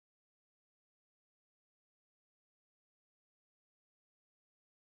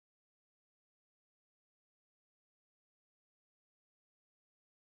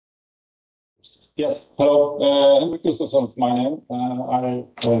Yes, hello. Henrik Gustavsson is my name. I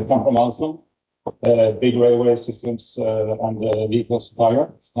come from Carlson, big railway systems and vehicle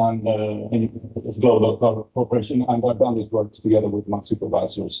supplier, and it's global cooperation. And I've done this work together with my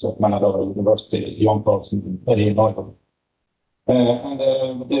supervisors at Manadora University, Jan Carlson and Enoiu.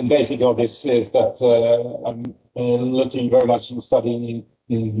 The basic of this is that I'm looking very much in studying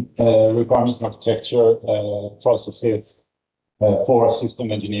in requirements architecture, processes, for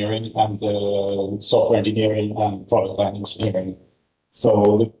system engineering and software engineering and product line engineering.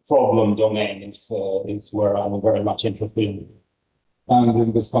 So the problem domain is where I'm very much interested in. And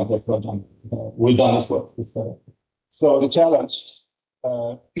in this context, we've done this work before. So the challenge,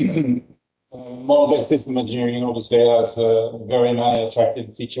 model-based system engineering obviously has very many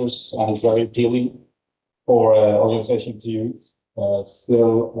attractive features and is very appealing for organization to use.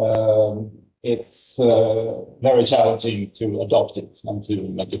 Still, it's very challenging to adopt it and to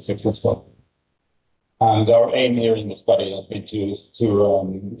make it successful. And our aim here in the study has been to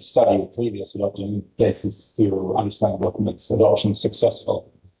study previous adoption cases to understand what makes adoption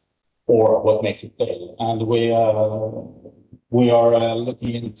successful or what makes it fail. And we are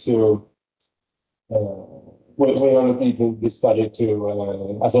looking into this study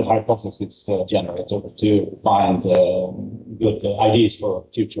to as a hypothesis generator to find good ideas for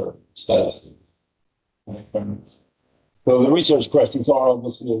future studies. So the research questions are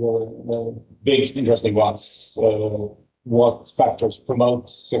obviously the big, interesting ones. What factors promote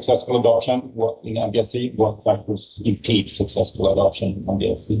successful adoption in MDASD? What factors impede successful adoption in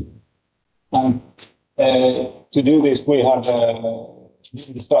MDASD? And to do this, we have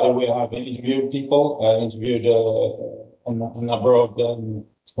in the study we have interviewed people, interviewed a number of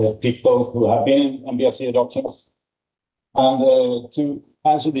people who have been in MDASD adoptions. And to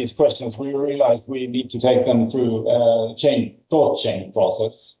answer these questions, we realized we need to take them through a thought chain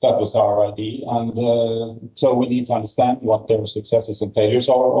process. That was our idea. And so we need to understand what their successes and failures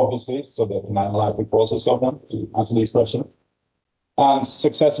are, obviously, so that we can analyze the process of them to answer these questions. And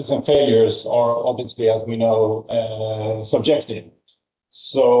successes and failures are obviously, as we know, subjective.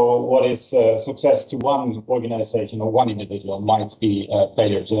 So what is success to one organization or one individual might be a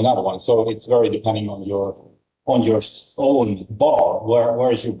failure to another one. So it's very depending on your own bar.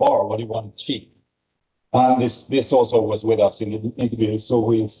 Where is your bar? What do you want to achieve? And this also was with us in the interview. So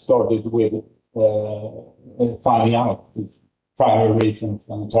we started with finding out the primary reasons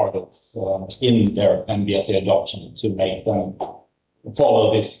and targets in their MDASD adoption to make them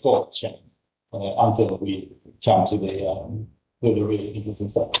follow this thought chain until we come to the really interesting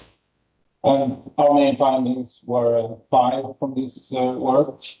stuff. Our main findings were 5 from this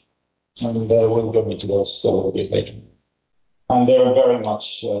work. And we'll go into those a little bit later. And they're very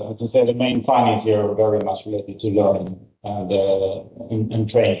much, I can say the main findings here are very much related to learning and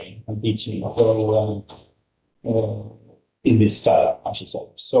training and teaching. So in this study, I should say.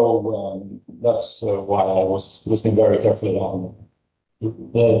 So that's why I was listening very carefully on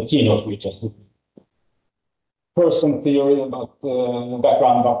the keynote we just did. First, some theory about the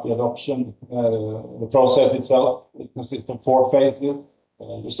background about the adoption, the process itself. It consists of 4 phases.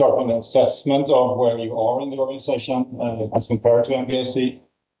 You start with an assessment of where you are in the organization as compared to MDASD.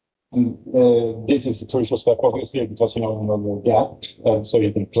 And this is a crucial step, obviously, because you know your gap, so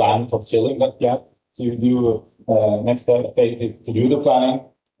you can plan for filling that gap. So you do next phase is to do the planning,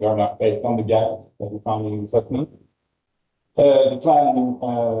 very much based on the gap that you found in the assessment. The planning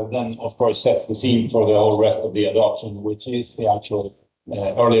then, of course, sets the scene for the whole rest of the adoption, which is the actual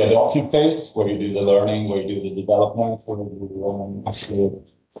early adoption phase, where you do the learning, where you do the development, where you actually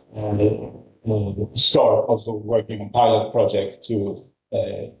start also working on pilot projects to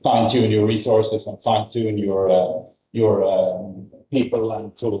fine-tune your resources and fine-tune your people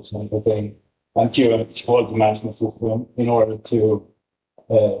and tools and everything, and quality management system in order to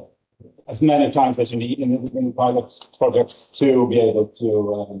as many times as you need in pilot projects to be able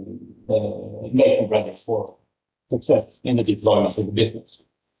to make them ready for success in the deployment of the business.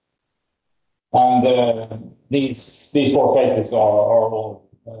 And these 4 phases are all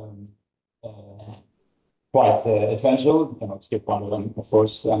quite essential. You cannot skip one of them, of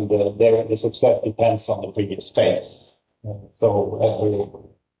course, and the success depends on the previous phase. So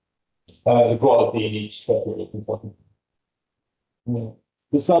the quality in each phase is important.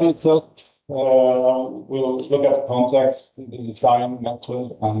 The study itself will look at the context, the design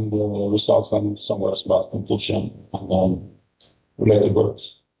method, and the results, and some words about conclusion and related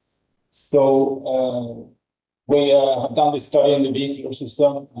works. So we have done this study in the Vehicular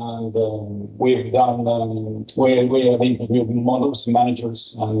system, and we've done we have interviewed models,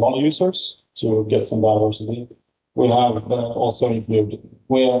 managers, and model users to get some diversity. We have also interviewed.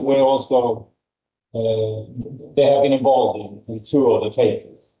 We also they have been involved in two of the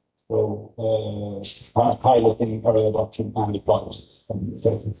phases. So piloting early adoption and deployment phases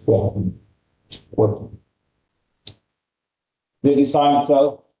working. The design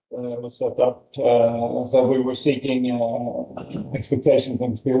itself was set up so we were seeking expectations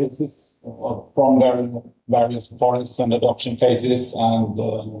and experiences from various parties and adoption phases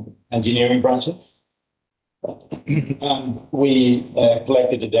and engineering branches. And we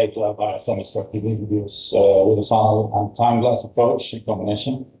collected the data via semi-structured interviews with a funnel and time-lapse approach in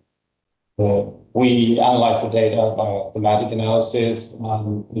combination. We analyzed the data by thematic analysis,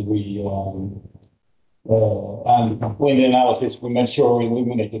 and in the analysis, we made sure we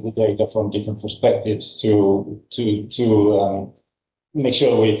illuminated the data from different perspectives to make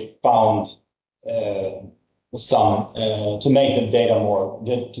sure we found to make the data more,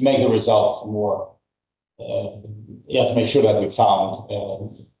 to make the results more. To make sure that we found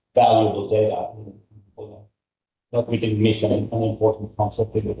valuable data, that we didn't miss an important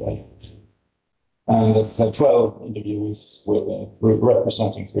concept in the data. And there's 12 interviews with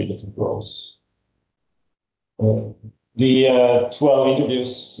representing 3 different roles. The 12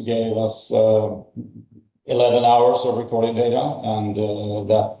 interviews gave us 11 hours of recorded data, and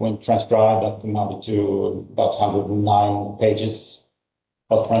that when transcribed, that amounted to about 109 pages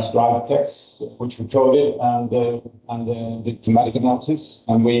of transcribed text, which we coded and the thematic analysis,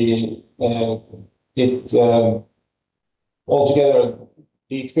 and we altogether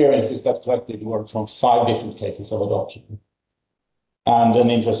the experiences that collected were from 5 different cases of adoption. And an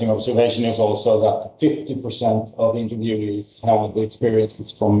interesting observation is also that 50% of interviewees had the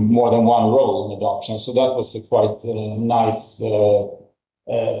experiences from more than one role in adoption. So that was a quite nice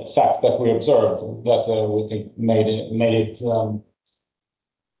fact that we observed that we think made it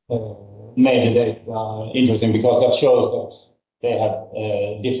interesting, because that shows that they have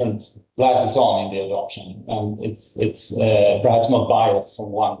different glasses on in the adoption, and it's perhaps not biased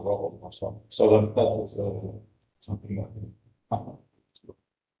from one role or so. So that was something that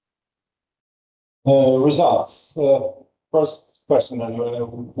results. First question then,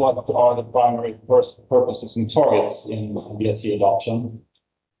 what are the primary purposes and targets in MDASD adoption?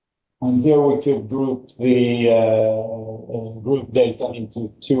 And here we could group the group data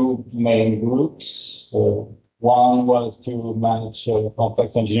into 2 main groups. One was to manage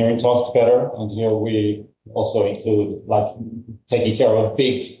complex engineering tasks better, and here we also include like taking care of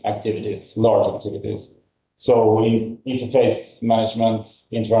big activities, large activities. So in interface management,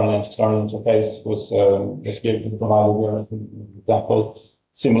 internal and external interface was given provided here as an example.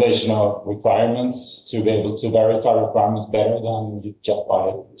 Simulation of requirements to be able to verify requirements better than just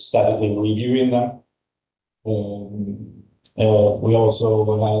by statically reviewing them. We also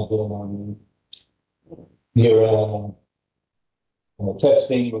had here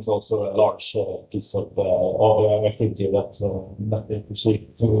testing was also a large piece of activity that they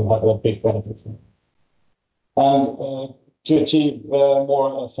perceived to have a big benefit. And to achieve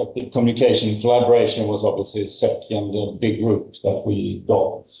more effective communication and collaboration was obviously a second big group that we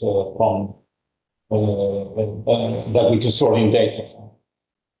got from, that we could sort in data from.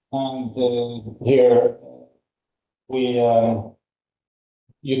 And here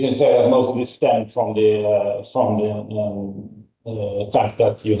you can say that most of this stemmed from the fact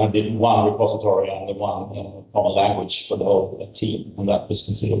that you had one repository and one common language for the whole team, and that was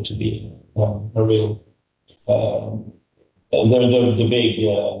considered to be a real the big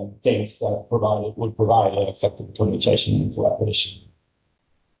things that would provide effective communication and collaboration.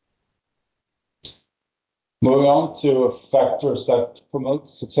 Moving on to factors that promote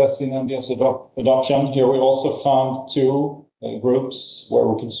success in MDASD adoption. Here we also found 2 groups where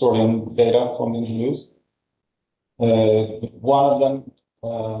we can sort in data from interviews. One of them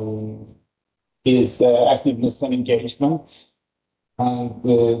is activeness and engagement. And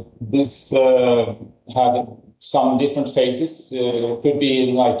this had some different phases. It could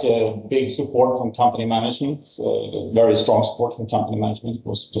be like a big support from company management. Very strong support from company management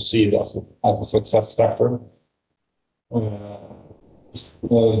was perceived as a success factor.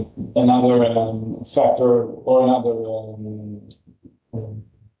 Another factor or another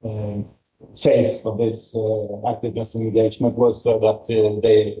phase of this activeness and engagement was that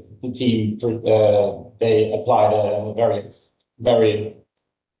the team they applied a very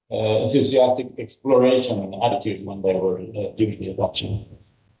enthusiastic exploration attitude when they were doing the adoption.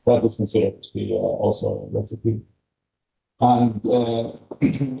 That was considered to be also a recipe. And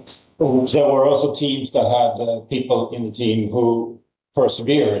there were also teams that had people in the team who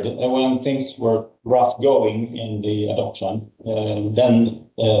persevered. And when things were rough going in the adoption, then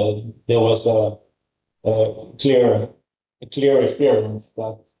there was a clear experience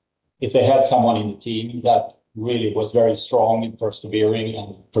that if they had someone in the team that really was very strong and persevering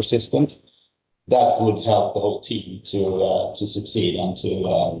and persistent, that would help the whole team to succeed and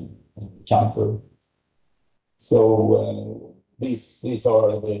to come through. So these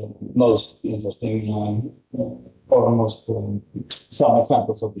are the most interesting or most some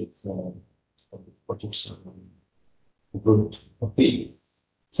examples of this particular group of people.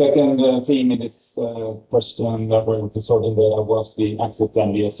 Second theme in this question that we're consulting there was the access to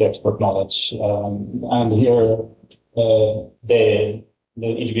MDASD expert knowledge. And here the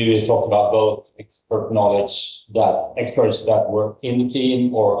interviewers talk about both expert knowledge, that experts that were in the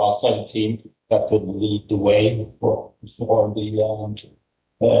team or outside the team that could lead the way for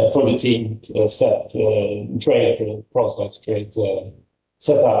the team, create a process,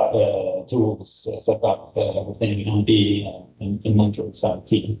 set up tools, set up things, and be in mentoring some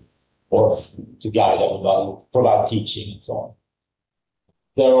team, or to guide everybody, provide teaching and so on.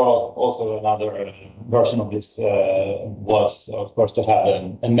 There are also another version of this was, of course, to have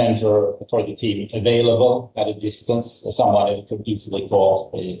a mentor for the team available at a distance, someone who could easily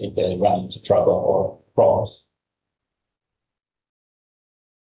call if they ran into trouble or problems.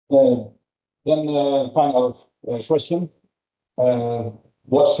 Then the final question.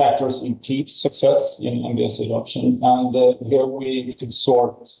 What factors impede success in MDASD adoption? And here we could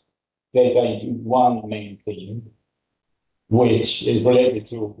sort data into one main theme, which is related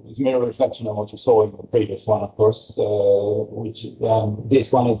to, it's a mirror reflection of what you saw in the previous one, of course, which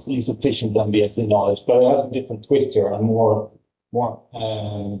this one is insufficient MDASD knowledge, but it has a different twist here and more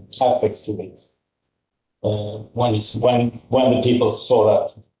aspects to it. When the people saw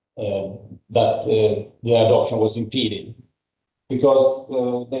that the adoption was impeded,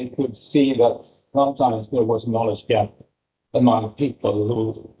 because they could see that sometimes there was a knowledge gap among people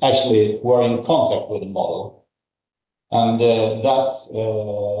who actually were in contact with the model. And that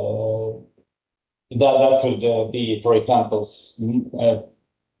could be, for example,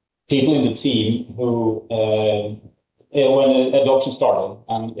 people in the team who, when the adoption started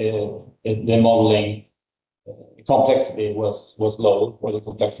and the modeling complexity was low, or the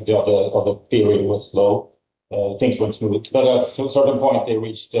complexity of the theory was low, things went smooth. But at a certain point, they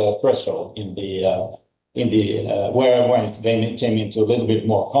reached a threshold in the where when they came into a little bit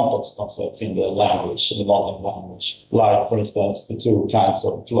more complex concepts in the language, in the modeling language, like, for instance, the two kinds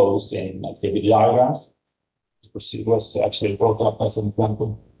of flows in activity diagrams. It was actually brought up as an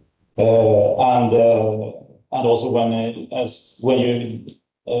example. And also when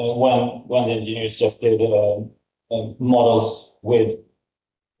the engineers just did models with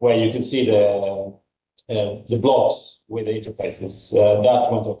where you could see the blocks with the interfaces,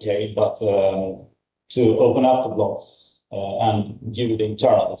 that went okay, but to open up the blocks and view the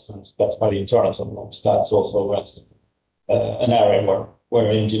internals and specify the internals of blocks, that's also an area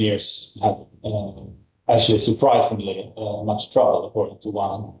where engineers have actually surprisingly much trouble, according to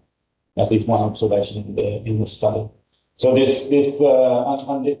at least one observation in the study. So this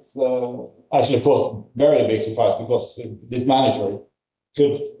actually caused very big surprise, because this manager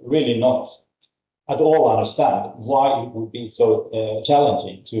could really not at all understand why it would be so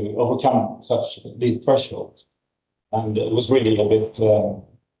challenging to overcome these thresholds, and it was really a bit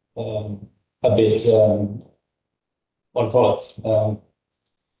what do you call it?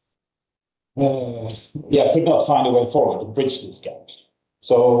 Could not find a way forward to bridge this gap.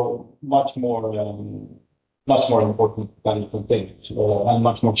 So much more important than you can think, and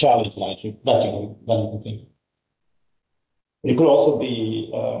much more challenging than you can think. It could also be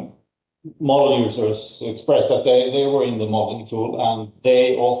model users expressed that they were in the modeling tool, and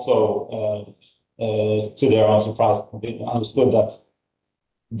they also, to their own surprise, understood that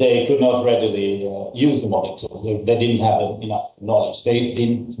they could not readily use the modeling tool. They didn't have enough knowledge. They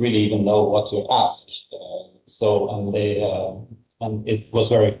didn't really even know what to ask. And it was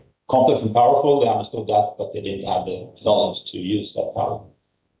very complex and powerful. They understood that, but they didn't have the knowledge to use that power.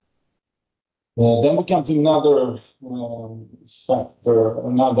 Then we come to another factor,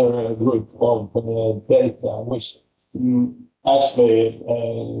 another group of data, which actually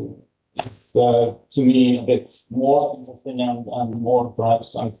is, to me, a bit more interesting and more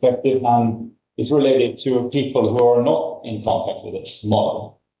perhaps unexpected, and is related to people who are not in contact with this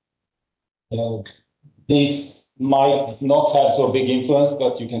model. These might not have so big influence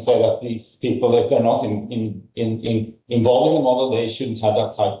that you can say that these people, if they're not involved in the model, they shouldn't have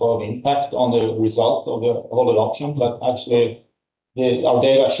that type of impact on the result of the whole adoption. But actually, our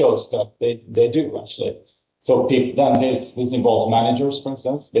data shows that they do actually. So then this involves managers, for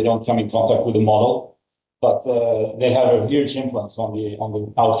instance. They don't come in contact with the model, but they have a huge influence on the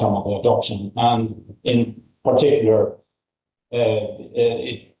outcome of the adoption. And in particular,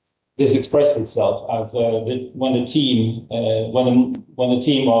 this expressed itself as when the team of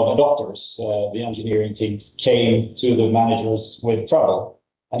adopters, the engineering teams, came to the managers with trouble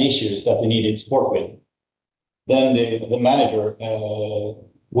and issues that they needed support with. Then the manager,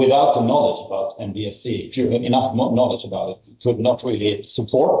 without the knowledge about MDASD, enough knowledge about it, could not really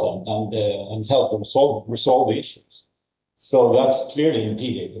support them and help them resolve the issues. So that clearly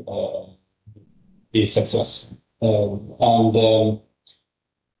impeded the success, and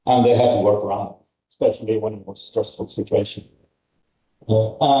they had to work around it, especially when it was a stressful situation.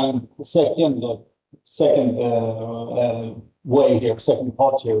 And the second way here, second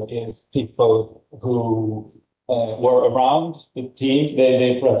part here, is people who were around the team.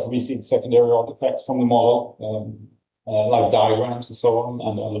 They perhaps received secondary artifacts from the model, like diagrams and so on,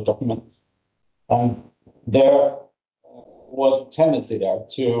 and other documents. And there was a tendency there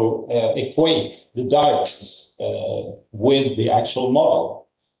to equate the diagrams with the actual model.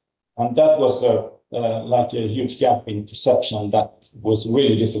 And that was like a huge gap in perception that was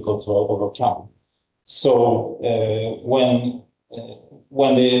really difficult to overcome. So when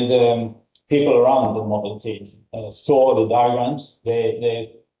the people around the model team saw the diagrams,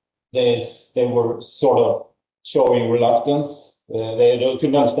 they were sort of showing reluctance. They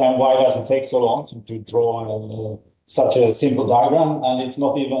couldn't understand why does it take so long to draw such a simple diagram, and it's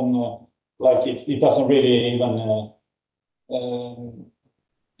not even like it doesn't really even.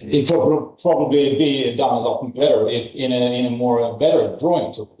 It could probably be done a lot better in a more better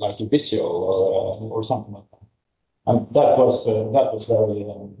drawing tool, like a Visio or something like that. And that was very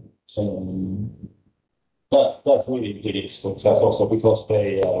that really did success also because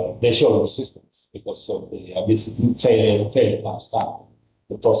they showed resistance because of this failure last time.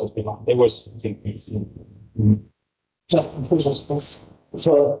 The process behind they were thinking. Just conclusions, please.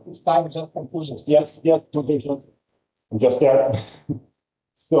 So it's time just conclusions. Yes, conclusions. I'm just there.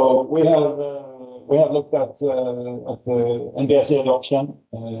 So we have looked at the MDASD adoption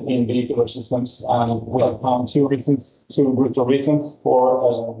in vehicular systems, and we have found two groups of reasons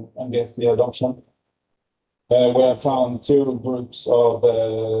for MDASD adoption. We have found two groups of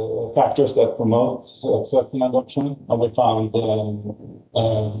factors that promote certain adoption, and we found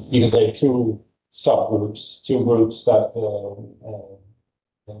you can say two subgroups, two groups that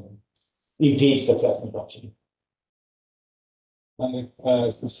impede successful adoption. And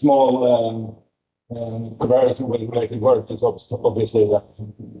a small comparison with related work is obviously that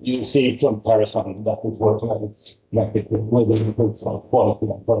you see comparison that is working that it's connected with the groups of quality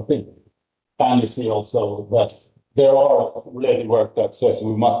and productivity. And you see also that there are related work that says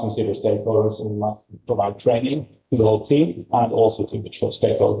we must consider stakeholders and we must provide training to the whole team and also to the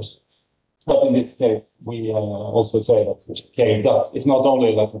stakeholders. But in this case, we also say that okay, it's not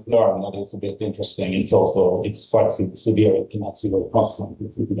only lessons learned that is a bit interesting. It's also quite severe. It can actually go constantly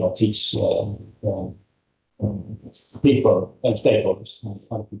if you don't teach people and stakeholders.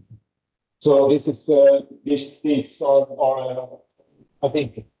 So this is these are I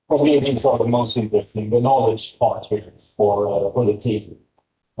think probably these are the most interesting. The knowledge part here for the team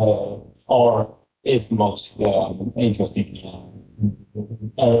is the most interesting.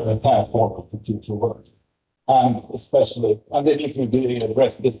 Path forward for future work, and especially, and they need to be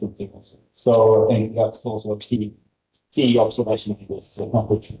addressed differently. So I think that's also a key observation in this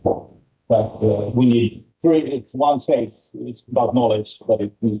knowledge report. That we need it's one phase. It's about knowledge, but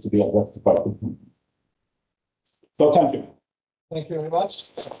it needs to be addressed differently. So thank you. Thank you very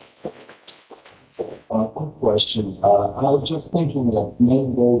much. Quick question. I was just thinking that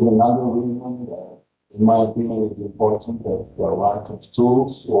maybe there's another reason that, in my opinion, it's important that there are lack of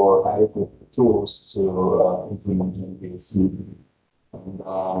tools or adequate tools to implement MDASD. And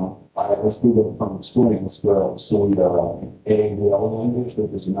I speak from experience where I've seen the ADL language,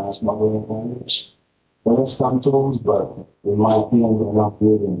 which is a mass modeling language. There are some tools, but in my opinion, they're not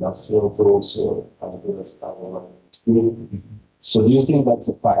good industrial tools or good as language. So do you think that's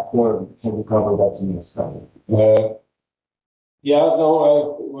a factor? Can we cover that in your study? Yeah,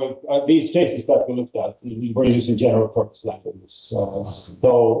 no, these cases that we looked at, we're using general purpose languages.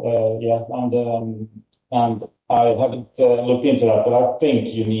 Yes, and I haven't looked into that, but I think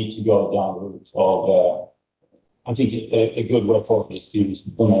you need to go down the route of, I think a good way forward is to use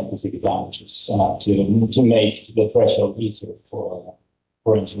domain-specific languages to make the threshold easier for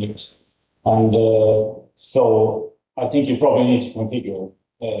engineers. And so I think you probably need to configure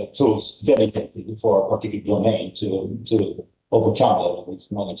tools dedicated for a particular domain to overcome these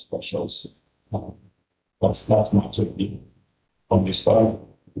knowledge thresholds. That's my view on this side.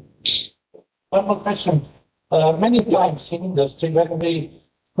 One more question. Many times in industry, when we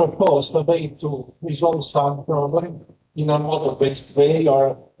propose a way to resolve some problem, in a model-based way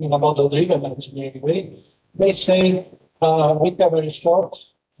or in a model-driven engineering way. They say we have very short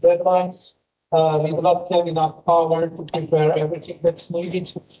deadlines. We do not have enough power to prepare everything that's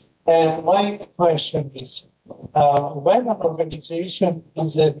needed. And my question is, when an organization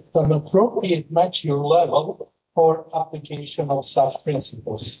is at an appropriate mature level for application of such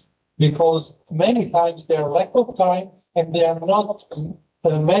principles? Because many times they are lack of time and they are not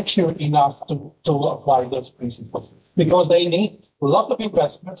mature enough to apply those principles, because they need a lot of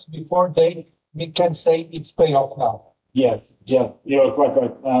investments before we can say it's pay off now. Yes, you're quite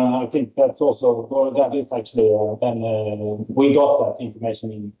right. I think that's also, or that is actually, then we got that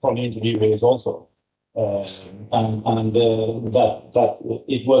information from the interviewees also. That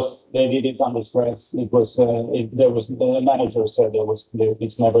it was, they did it under stress. It was, the manager said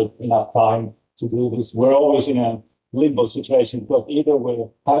it's never enough time to do this. We're always in a limbo situation, because either we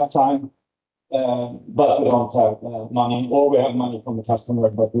have time, but we don't have money, or we have money from the customer,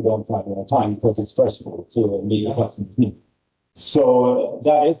 but we don't have time because it's stressful to meet the customer need. So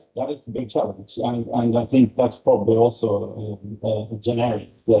that is a big challenge, and I think that's probably also generic.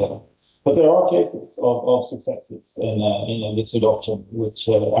 But there are cases of successes in this adoption, which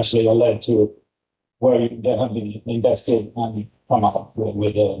actually are led to where they have been invested and come up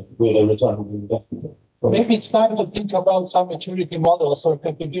with a return on investment. Maybe it's time to think about some maturity models or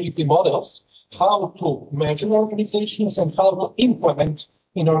capability models, how to measure organizations and how to implement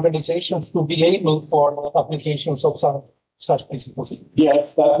in organizations to be able for applications of such principles.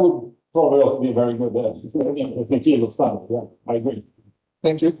 Yes, that would probably also be very good in the field of standard. Yeah, I agree.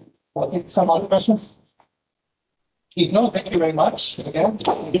 Thank you. Some other questions? If not, thank you very much again.